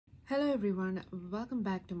Hello everyone, welcome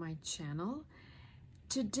back to my channel.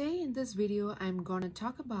 Today in this video I'm gonna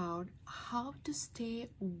talk about how to stay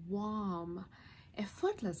warm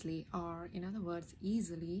effortlessly, or in other words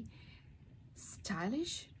easily,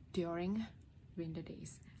 stylish during winter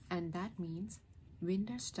days, and that means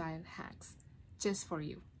winter style hacks just for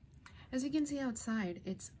you. As you can see outside,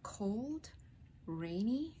 it's cold,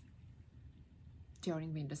 rainy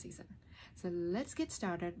during winter season. So let's get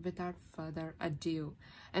started without further ado.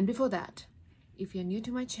 And before that, if you're new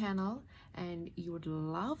to my channel and you would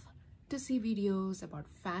love to see videos about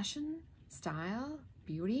fashion, style,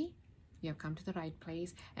 beauty, you have come to the right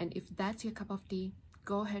place. And if that's your cup of tea,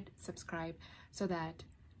 go ahead, subscribe so that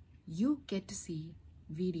you get to see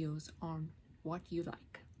videos on what you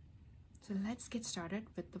like. So let's get started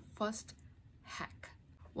with the first hack.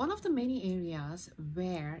 One of the many areas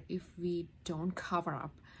where if we don't cover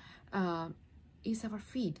up is our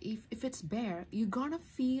feet. If it's bare, you're gonna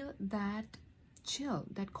feel that chill,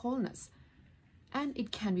 that coldness, and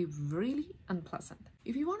it can be really unpleasant.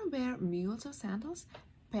 If you want to wear mules or sandals,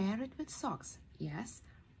 pair it with socks, yes,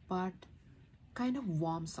 but kind of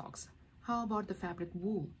warm socks. How about the fabric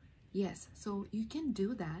wool? Yes, so you can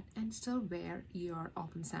do that and still wear your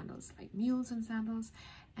open sandals like mules and sandals,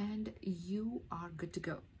 and you are good to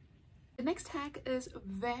go. The next hack is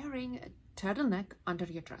wearing a turtleneck under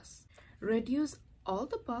your dress. Reduce all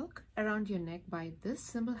the bulk around your neck by this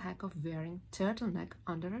simple hack of wearing turtleneck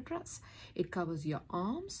under a dress. It covers your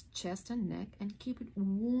arms, chest and neck and keep it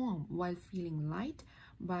warm while feeling light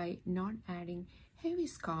by not adding heavy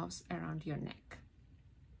scarves around your neck.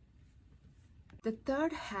 The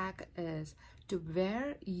third hack is to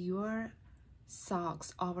wear your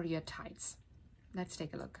socks over your tights. Let's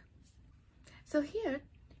take a look. So here,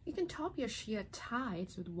 you can top your sheer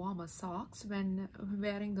tights with warmer socks when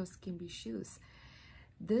wearing those skimpy shoes.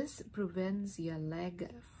 This prevents your leg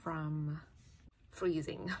from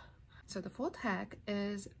freezing. So the fourth hack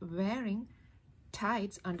is wearing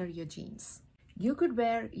tights under your jeans. You could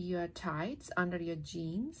wear your tights under your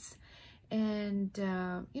jeans and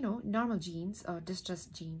normal jeans or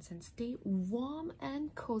distressed jeans and stay warm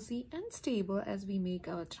and cozy and stable as we make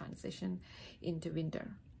our transition into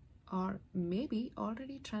winter. Or maybe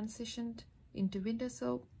already transitioned into winter,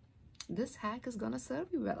 so this hack is gonna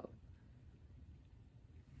serve you well.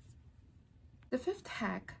 The fifth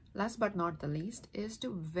hack, last but not the least, is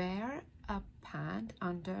to wear a pant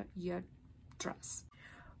under your dress.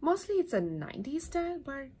 Mostly it's a 90s style,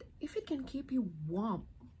 but if it can keep you warm,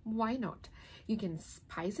 why not? You can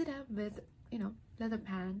spice it up with, leather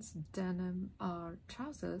pants, denim, or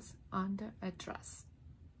trousers under a dress.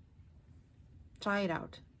 Try it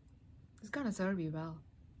out. It's gonna serve you well.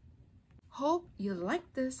 Hope you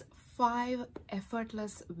like this 5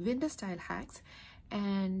 effortless winter style hacks,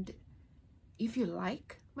 and if you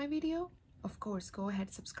like my video, of course go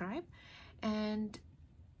ahead, subscribe, and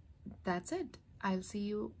that's it. I'll see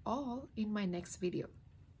you all in my next video.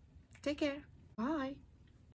 Take care. Bye.